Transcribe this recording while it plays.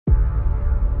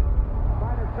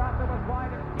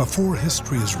Before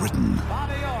history is written,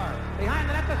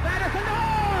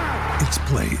 it's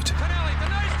played.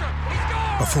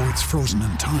 Before it's frozen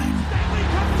in time,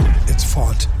 it's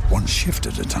fought one shift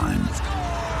at a time.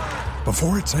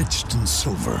 Before it's etched in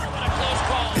silver,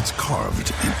 it's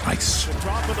carved in ice.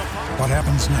 What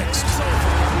happens next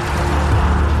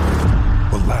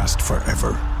will last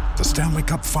forever. The Stanley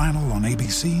Cup Final on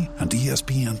ABC and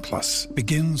ESPN Plus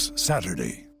begins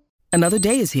Saturday. Another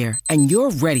day is here, and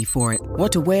you're ready for it.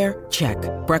 What to wear? Check.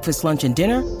 Breakfast, lunch, and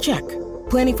dinner? Check.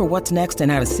 Planning for what's next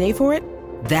and how to save for it?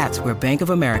 That's where Bank of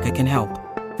America can help.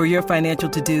 For your financial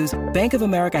to-dos, Bank of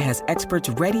America has experts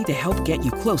ready to help get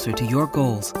you closer to your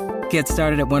goals. Get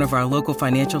started at one of our local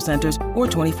financial centers or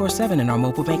 24/7 in our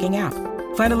mobile banking app.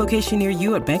 Find a location near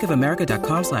you at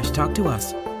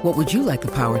bankofamerica.com/talktous. What would you like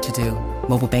the power to do?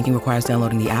 Mobile banking requires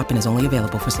downloading the app and is only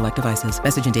available for select devices.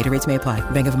 Message and data rates may apply.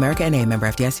 Bank of America N.A., member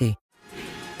FDIC.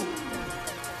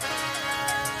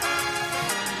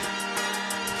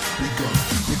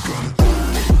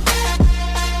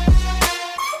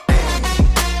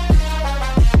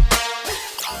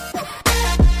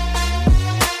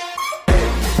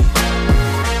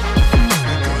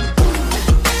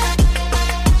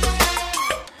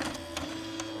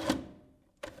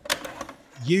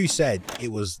 You said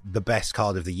it was the best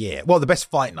card of the year. Well, the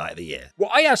best fight night of the year. Well,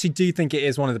 I actually do think it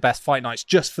is one of the best fight nights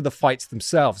just for the fights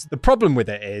themselves. The problem with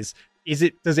it is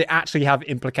does it actually have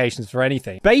implications for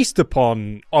anything? Based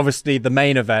upon, obviously, the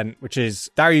main event, which is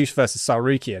Dariush versus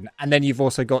Tsarukyan, and then you've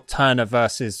also got Turner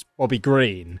versus Bobby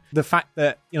Green. The fact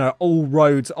that, all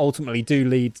roads ultimately do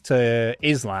lead to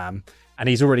Islam, and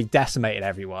he's already decimated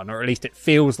everyone, or at least it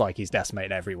feels like he's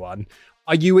decimated everyone.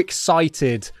 Are you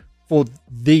excited for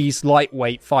these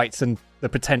lightweight fights and the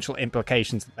potential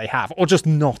implications that they have, or just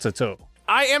not at all?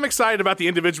 I am excited about the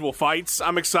individual fights.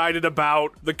 I'm excited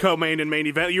about the co-main and main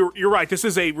event. You're right. This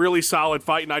is a really solid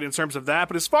fight night in terms of that.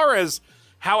 But as far as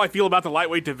how I feel about the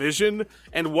lightweight division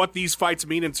and what these fights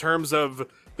mean in terms of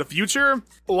the future,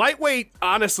 lightweight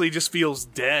honestly just feels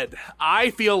dead.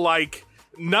 I feel like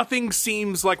nothing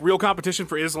seems like real competition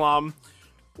for Islam.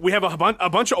 We have a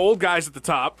bunch of old guys at the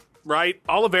top, right?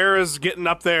 Oliveira's getting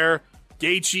up there.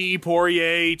 Gaethje,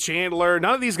 Poirier, Chandler,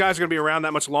 none of these guys are going to be around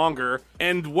that much longer.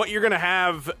 And what you're going to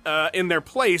have in their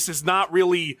place is not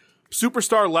really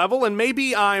superstar level. And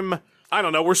maybe I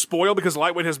don't know, we're spoiled because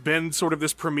lightweight has been sort of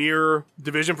this premier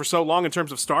division for so long in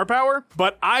terms of star power.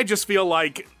 But I just feel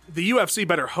like the UFC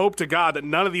better hope to God that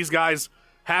none of these guys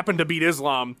happen to beat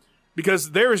Islam,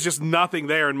 because there is just nothing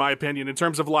there, in my opinion, in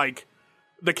terms of like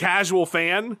the casual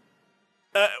fan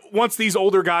once these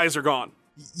older guys are gone.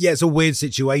 Yeah, it's a weird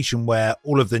situation where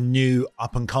all of the new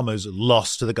up-and-comers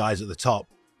lost to the guys at the top.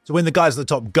 So when the guys at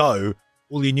the top go,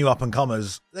 all the new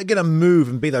up-and-comers, they're going to move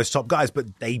and be those top guys,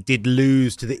 but they did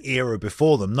lose to the era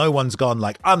before them. No one's gone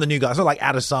like, I'm the new guy. It's not like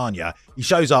Adesanya. He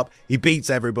shows up, he beats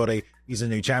everybody, he's a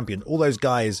new champion. All those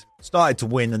guys started to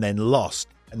win and then lost,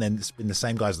 and then it's been the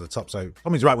same guys at the top. So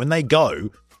Tommy's right. When they go,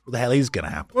 what the hell is going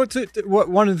to happen? Well,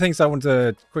 one of the things I want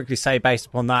to quickly say based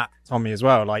upon that, Tommy, as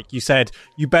well, like you said,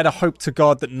 you better hope to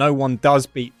God that no one does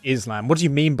beat Islam. What do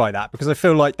you mean by that? Because I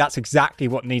feel like that's exactly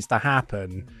what needs to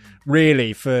happen,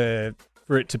 really, for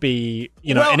it to be,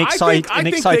 an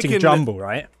exciting jumble,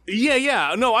 right?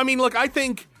 Yeah. No, I mean, look, I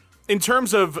think in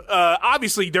terms of,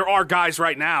 obviously there are guys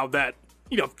right now that,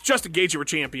 Justin Gaethje were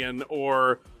champion,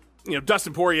 or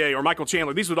Dustin Poirier or Michael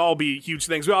Chandler. These would all be huge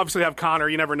things. We obviously have Conor.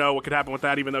 You never know what could happen with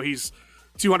that, even though he's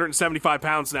 275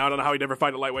 pounds now. I don't know how he'd ever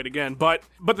fight at lightweight again. But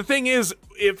the thing is,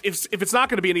 if it's not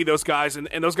going to be any of those guys,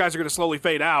 and those guys are going to slowly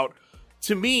fade out,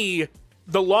 to me,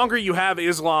 the longer you have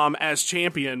Islam as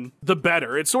champion, the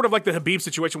better. It's sort of like the Khabib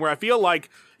situation where I feel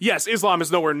like, yes, Islam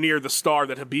is nowhere near the star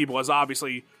that Khabib was,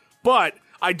 obviously. But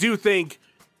I do think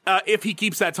if he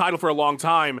keeps that title for a long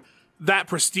time, that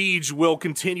prestige will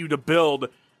continue to build,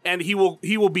 and he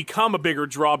will become a bigger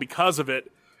draw because of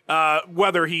it,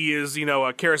 whether he is, a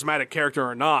charismatic character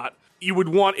or not. You would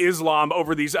want Islam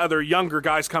over these other younger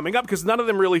guys coming up because none of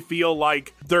them really feel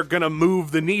like they're going to move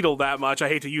the needle that much. I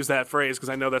hate to use that phrase because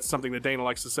I know that's something that Dana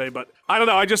likes to say, but I don't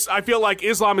know. I feel like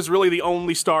Islam is really the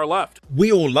only star left.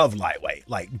 We all love lightweight,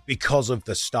 because of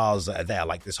the stars that are there,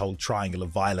 like this whole triangle of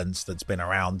violence that's been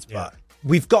around. Yeah. But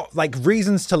we've got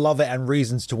reasons to love it and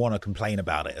reasons to want to complain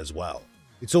about it as well.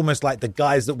 It's almost like the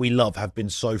guys that we love have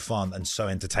been so fun and so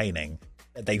entertaining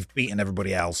that they've beaten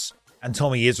everybody else. And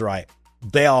Tommy is right.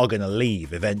 They are going to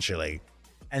leave eventually.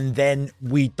 And then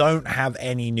we don't have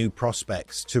any new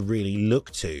prospects to really look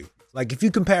to. Like if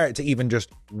you compare it to even just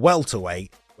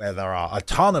welterweight, where there are a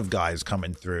ton of guys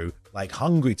coming through,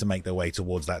 hungry to make their way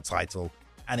towards that title.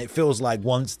 And it feels like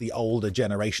once the older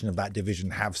generation of that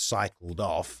division have cycled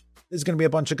off, there's going to be a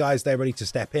bunch of guys there ready to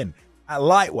step in. At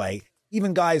lightweight,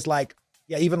 even guys like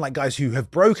guys who have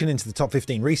broken into the top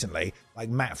 15 recently, like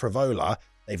Matt Frivola,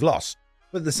 they've lost.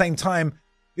 But at the same time,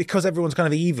 because everyone's kind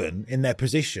of even in their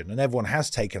position and everyone has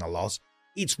taken a loss,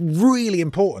 it's really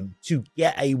important to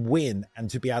get a win and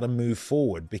to be able to move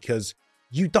forward, because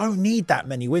you don't need that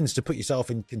many wins to put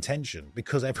yourself in contention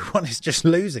because everyone is just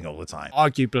losing all the time.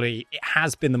 Arguably, it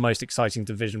has been the most exciting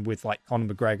division with like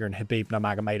Conor McGregor and Khabib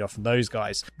Nurmagomedov and those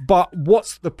guys. But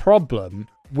what's the problem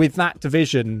with that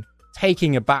division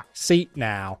taking a back seat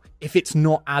now if it's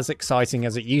not as exciting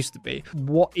as it used to be?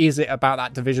 What is it about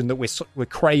that division that we're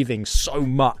craving so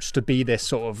much to be this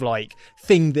sort of like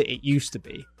thing that it used to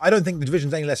be? I don't think the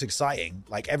division's any less exciting.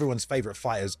 Like, everyone's favorite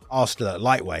fighters are still at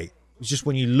lightweight. It's just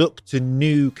when you look to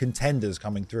new contenders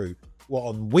coming through who are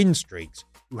on win streaks,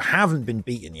 who haven't been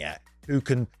beaten yet, who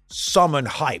can summon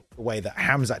hype the way that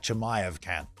Hamzat Chimaev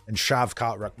can and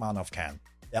Shavkat Rakhmonov can.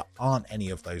 There aren't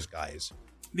any of those guys.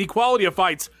 The quality of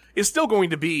fights is still going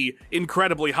to be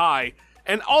incredibly high.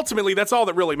 And ultimately, that's all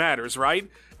that really matters, right?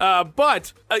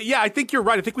 But I think you're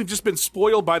right. I think we've just been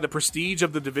spoiled by the prestige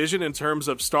of the division in terms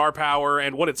of star power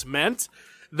and what it's meant,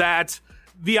 that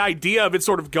the idea of it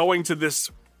sort of going to this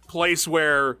place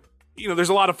where, there's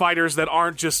a lot of fighters that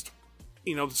aren't just,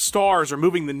 stars or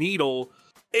moving the needle.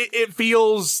 It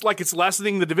feels like it's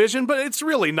lessening the division, but it's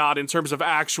really not in terms of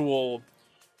actual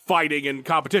fighting and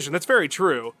competition. That's very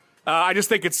true. I just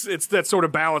think it's that sort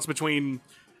of balance between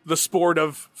the sport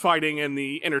of fighting and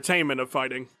the entertainment of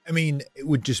fighting. I mean, it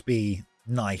would just be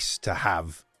nice to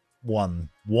have one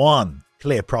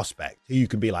clear prospect who you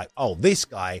can be like, oh, this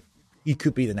guy, he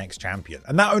could be the next champion.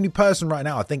 And that only person right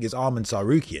now, I think, is Arman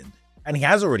Tsarukyan. And he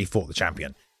has already fought the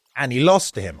champion. And he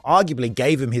lost to him, arguably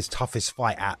gave him his toughest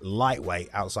fight at lightweight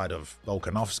outside of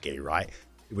Volkanovski, right?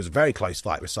 It was a very close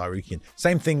fight with Tsarukyan.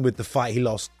 Same thing with the fight he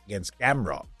lost against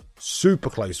Gamrot.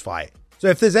 Super close fight. So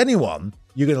if there's anyone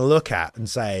you're going to look at and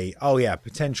say, oh yeah,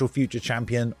 potential future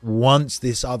champion once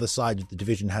this other side of the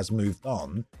division has moved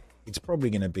on, it's probably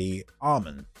going to be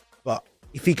Arman. But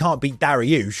if he can't beat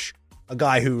Dariush, a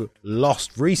guy who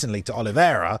lost recently to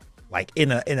Oliveira, like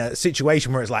in a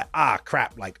situation where it's like,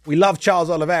 crap, like we love Charles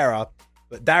Oliveira,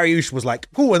 but Dariush was like,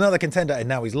 cool, another contender, and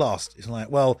now he's lost. It's like,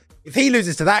 well, if he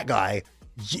loses to that guy,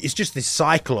 it's just this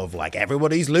cycle of like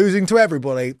everybody's losing to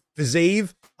everybody.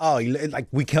 Fiziev, like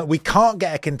we can't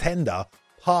get a contender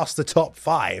past the top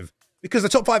 5 because the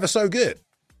top 5 are so good.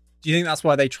 Do you think that's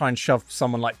why they try and shove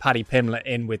someone like Paddy Pimblett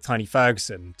in with Tony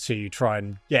Ferguson to try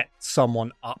and get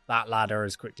someone up that ladder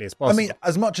as quickly as possible? I mean,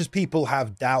 as much as people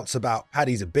have doubts about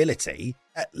Paddy's ability,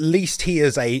 at least he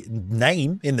is a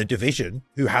name in the division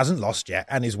who hasn't lost yet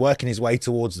and is working his way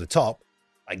towards the top.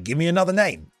 Like, give me another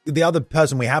name. The other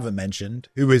person we haven't mentioned,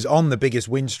 who is on the biggest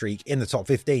win streak in the top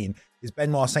 15, is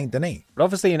Benoit Saint-Denis. But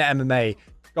obviously in MMA,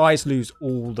 guys lose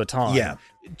all the time. Yeah.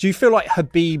 Do you feel like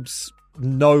Khabib's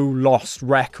no-loss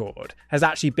record has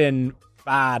actually been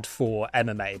bad for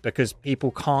MMA because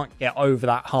people can't get over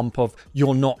that hump of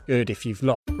you're not good if you've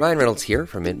lost? Ryan Reynolds here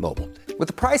from Mint Mobile. With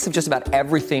the price of just about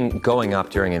everything going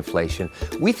up during inflation,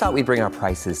 we thought we'd bring our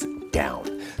prices down.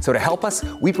 So to help us,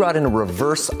 we brought in a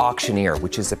reverse auctioneer,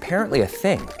 which is apparently a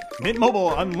thing. Mint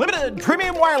Mobile Unlimited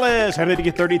Premium Wireless. How to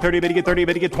get 30, 30, bit to get 30,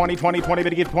 bit to get 20, 20, 20, bit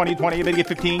to get 20, 20, bit to get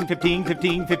 15, 15,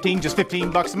 15, 15, just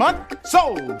 $15 a month?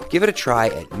 Sold! Give it a try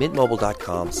at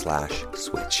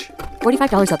mintmobile.com/switch.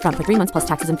 $45 up front for 3 months plus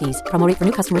taxes and fees. Promo rate for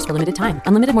new customers for limited time.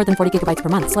 Unlimited more than 40 gigabytes per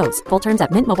month. Slows full terms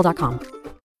at mintmobile.com.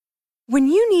 When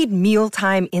you need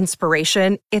mealtime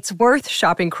inspiration, it's worth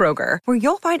shopping Kroger, where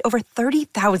you'll find over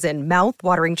 30,000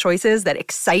 mouth-watering choices that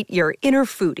excite your inner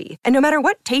foodie. And no matter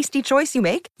what tasty choice you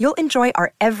make, you'll enjoy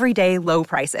our everyday low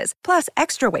prices, plus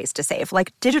extra ways to save,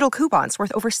 like digital coupons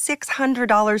worth over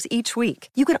 $600 each week.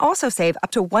 You can also save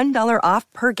up to $1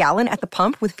 off per gallon at the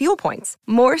pump with fuel points.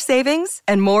 More savings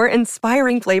and more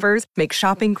inspiring flavors make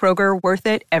shopping Kroger worth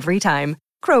it every time.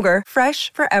 Kroger,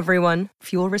 fresh for everyone.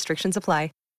 Fuel restrictions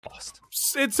apply.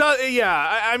 It's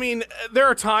I mean, there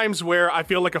are times where I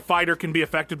feel like a fighter can be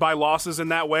affected by losses in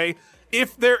that way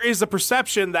if there is a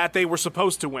perception that they were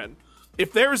supposed to win.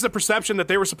 If there is a perception that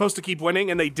they were supposed to keep winning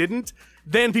and they didn't,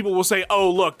 then people will say, oh,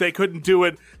 look, they couldn't do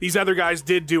it. These other guys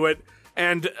did do it,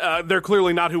 and they're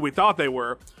clearly not who we thought they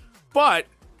were. But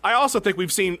I also think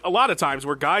we've seen a lot of times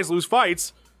where guys lose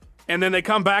fights and then they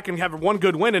come back and have one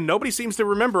good win, and nobody seems to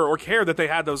remember or care that they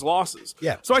had those losses.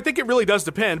 Yeah. So I think it really does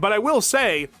depend. But I will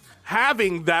say,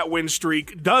 having that win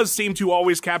streak does seem to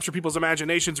always capture people's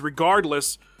imaginations,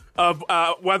 regardless of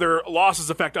whether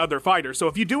losses affect other fighters. So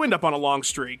if you do end up on a long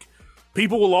streak,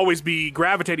 people will always be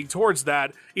gravitating towards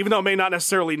that, even though it may not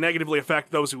necessarily negatively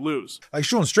affect those who lose. Like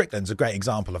Sean Strickland's a great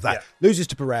example of that. Yeah. Loses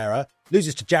to Pereira,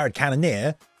 loses to Jared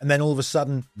Cannonier, and then all of a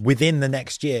sudden, within the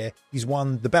next year, he's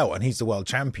won the belt and he's the world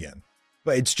champion.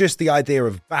 But it's just the idea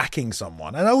of backing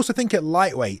someone. And I also think at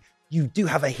lightweight, you do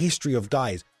have a history of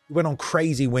guys who went on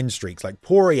crazy win streaks, like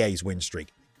Poirier's win streak,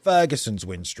 Ferguson's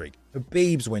win streak,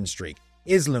 Khabib's win streak,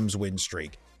 Islam's win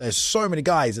streak. There's so many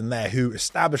guys in there who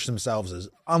established themselves as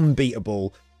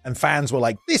unbeatable, and fans were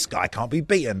like, this guy can't be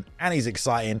beaten, and he's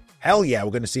exciting. Hell yeah, we're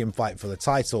going to see him fight for the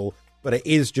title. But it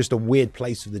is just a weird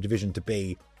place for the division to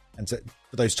be, and for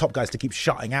those top guys to keep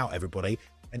shutting out everybody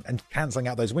and cancelling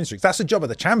out those win streaks. That's the job of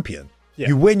the champion. Yeah.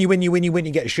 You win,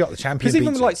 you get a shot. The champion beats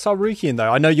even like Tsarukyan,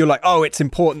 though, I know you're like, oh, it's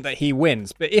important that he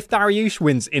wins. But if Dariush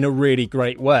wins in a really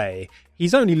great way,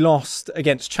 he's only lost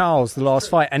against Charles the last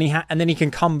fight, and then he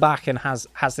can come back and has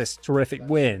this terrific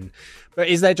win. But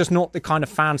is there just not the kind of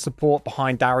fan support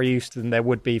behind Dariush than there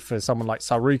would be for someone like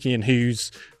Tsarukyan,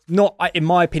 who's not, in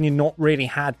my opinion, not really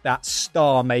had that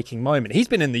star-making moment? He's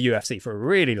been in the UFC for a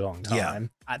really long time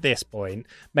at this point,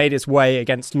 made his way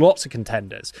against lots of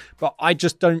contenders, but I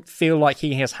just don't feel like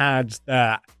he has had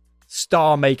that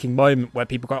star-making moment where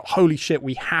people go, holy shit,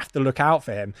 we have to look out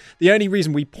for him. The only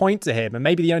reason we point to him, and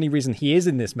maybe the only reason he is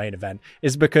in this main event,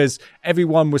 is because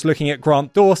everyone was looking at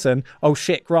Grant Dawson. Oh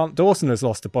shit, Grant Dawson has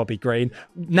lost to Bobby Green.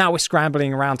 Now we're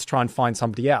scrambling around to try and find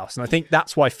somebody else. And I think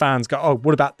that's why fans go, oh,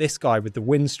 what about this guy with the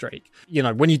win streak? You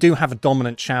know, when you do have a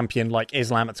dominant champion like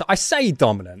Islam, I say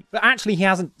dominant, but actually he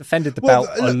hasn't defended the belt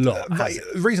a lot.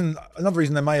 Another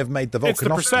reason they may have made the Volkanovski... It's the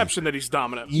perception that he's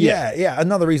dominant. Yeah.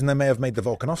 Another reason they may have made the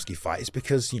Volkanovski fight is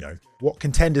because, you know, what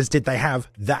contenders did they have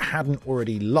that hadn't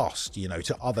already lost, you know,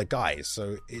 to other guys?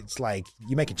 So it's like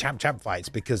you make a champ fights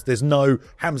because there's no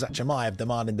Hamzat Chimaev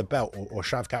demanding the belt or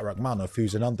Shavkat Rakhmonov,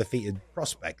 who's an undefeated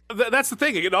prospect. That's the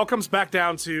thing. It all comes back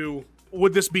down to,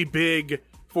 would this be big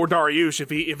for Dariush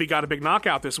if he got a big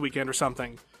knockout this weekend or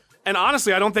something? And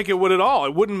honestly, I don't think it would at all.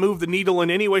 It wouldn't move the needle in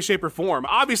any way, shape, or form.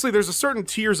 Obviously, there's a certain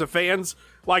tiers of fans,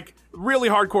 like really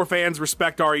hardcore fans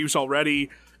respect Dariush already,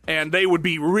 and they would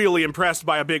be really impressed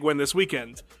by a big win this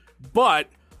weekend. But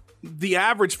the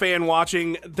average fan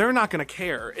watching, they're not going to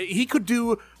care. He could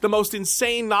do the most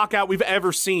insane knockout we've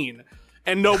ever seen,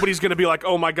 and nobody's going to be like,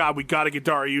 oh my God, we got to get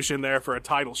Dariush in there for a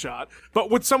title shot.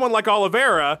 But with someone like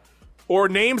Oliveira, or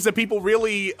names that people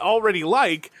really already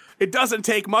like, it doesn't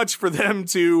take much for them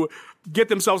to get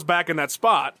themselves back in that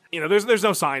spot. You know, there's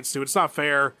no science to it. It's not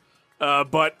fair,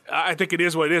 but I think it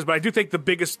is what it is. But I do think the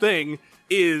biggest thing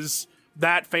is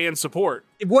that fan support.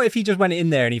 What if he just went in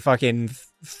there and he fucking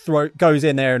goes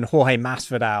in there and Jorge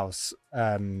Masvidal's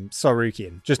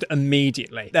Tsarukyan just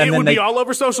immediately? And it would be all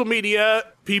over social media.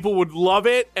 People would love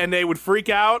it and they would freak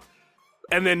out,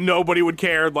 and then nobody would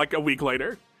care like a week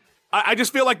later. I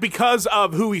just feel like because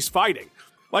of who he's fighting.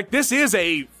 Like, this is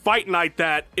a fight night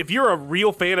that, if you're a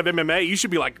real fan of MMA, you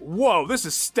should be like, whoa, this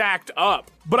is stacked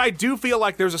up. But I do feel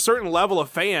like there's a certain level of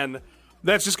fan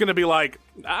that's just going to be like,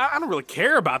 I don't really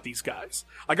care about these guys.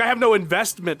 Like, I have no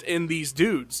investment in these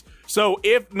dudes. So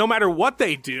if, no matter what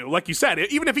they do, like you said,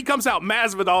 even if he comes out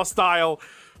Masvidal style,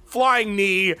 flying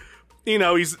knee, you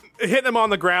know, he's hitting him on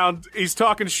the ground, he's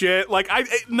talking shit, like,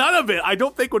 none of it I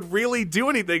don't think would really do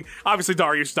anything. Obviously,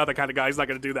 Dariush is not that kind of guy, he's not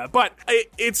going to do that. But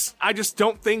I just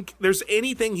don't think there's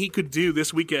anything he could do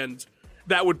this weekend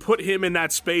that would put him in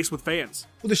that space with fans.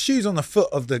 Well, the shoe's on the foot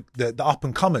of the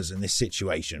up-and-comers in this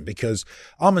situation, because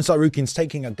Arman Tsarukyan's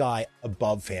taking a guy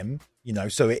above him, you know,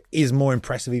 so it is more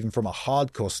impressive even from a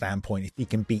hardcore standpoint if he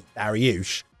can beat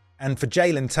Dariush. And for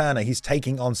Jalin Turner, he's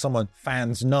taking on someone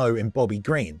fans know in Bobby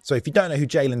Green. So if you don't know who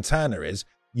Jalin Turner is,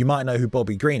 you might know who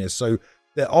Bobby Green is. So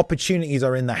the opportunities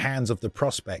are in the hands of the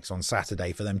prospects on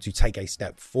Saturday for them to take a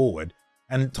step forward.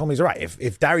 And Tommy's right.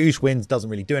 If Dariush wins, doesn't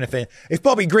really do anything. If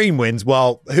Bobby Green wins,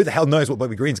 well, who the hell knows what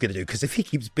Bobby Green's going to do? Because if he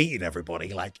keeps beating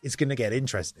everybody, like, it's going to get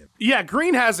interesting. Yeah,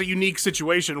 Green has a unique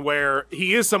situation where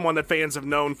he is someone that fans have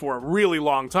known for a really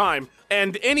long time.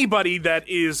 And anybody that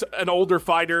is an older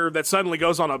fighter that suddenly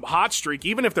goes on a hot streak,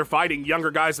 even if they're fighting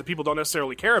younger guys that people don't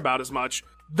necessarily care about as much,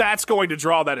 that's going to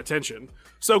draw that attention.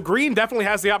 So Green definitely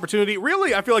has the opportunity.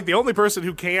 Really, I feel like the only person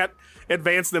who can't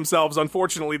advance themselves,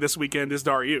 unfortunately, this weekend is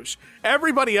Dariush.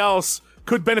 Everybody else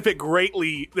could benefit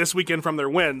greatly this weekend from their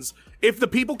wins. If the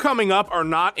people coming up are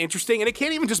not interesting, and it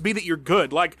can't even just be that you're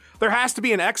good, like, there has to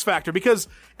be an X factor, because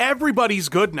everybody's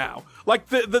good now. Like,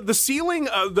 the ceiling,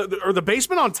 or the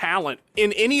basement on talent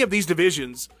in any of these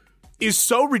divisions is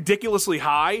so ridiculously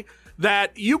high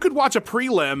that you could watch a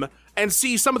prelim and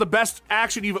see some of the best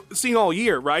action you've seen all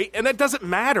year, right? And that doesn't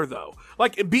matter, though.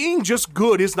 Like, being just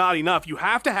good is not enough. You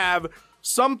have to have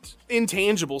some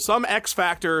intangible, some X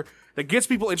factor that gets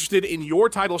people interested in your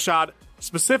title shot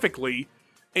specifically,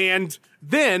 and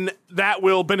then that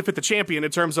will benefit the champion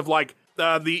in terms of like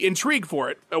the intrigue for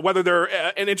it, whether they're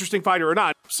an interesting fighter or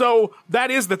not. So that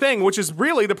is the thing, which is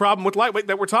really the problem with lightweight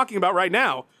that we're talking about right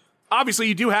now. Obviously,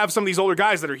 you do have some of these older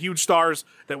guys that are huge stars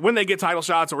that when they get title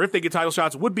shots, or if they get title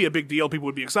shots, would be a big deal. People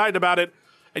would be excited about it.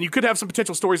 And you could have some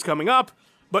potential stories coming up.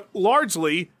 But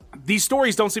largely, these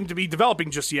stories don't seem to be developing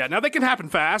just yet. Now, they can happen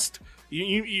fast.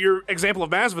 Your example of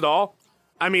Masvidal,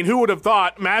 I mean, who would have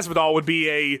thought Masvidal would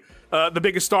be the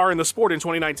biggest star in the sport in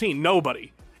 2019?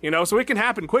 Nobody. So it can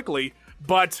happen quickly.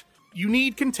 But you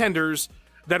need contenders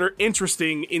that are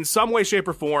interesting in some way, shape,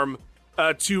 or form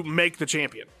to make the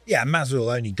champion. Yeah,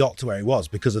 Masvidal only got to where he was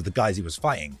because of the guys he was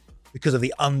fighting, because of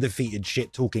the undefeated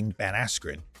shit-talking Ben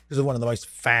Askren, because of one of the most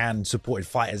fan-supported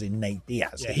fighters in Nate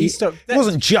Diaz. Yeah, it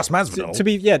wasn't just Masvidal. To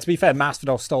be fair,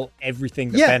 Masvidal stole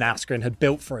everything that Ben Askren had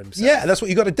built for himself. Yeah, that's what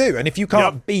you got to do. And if you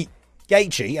can't beat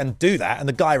Gaethje and do that, and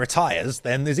the guy retires,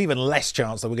 then there's even less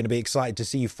chance that we're going to be excited to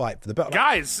see you fight for the belt.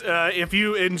 Guys, if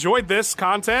you enjoyed this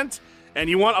content and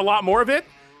you want a lot more of it,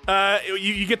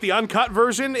 you get the uncut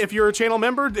version. If you're a channel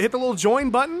member, hit the little join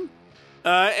button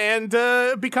and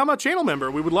become a channel member.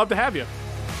 We would love to have you.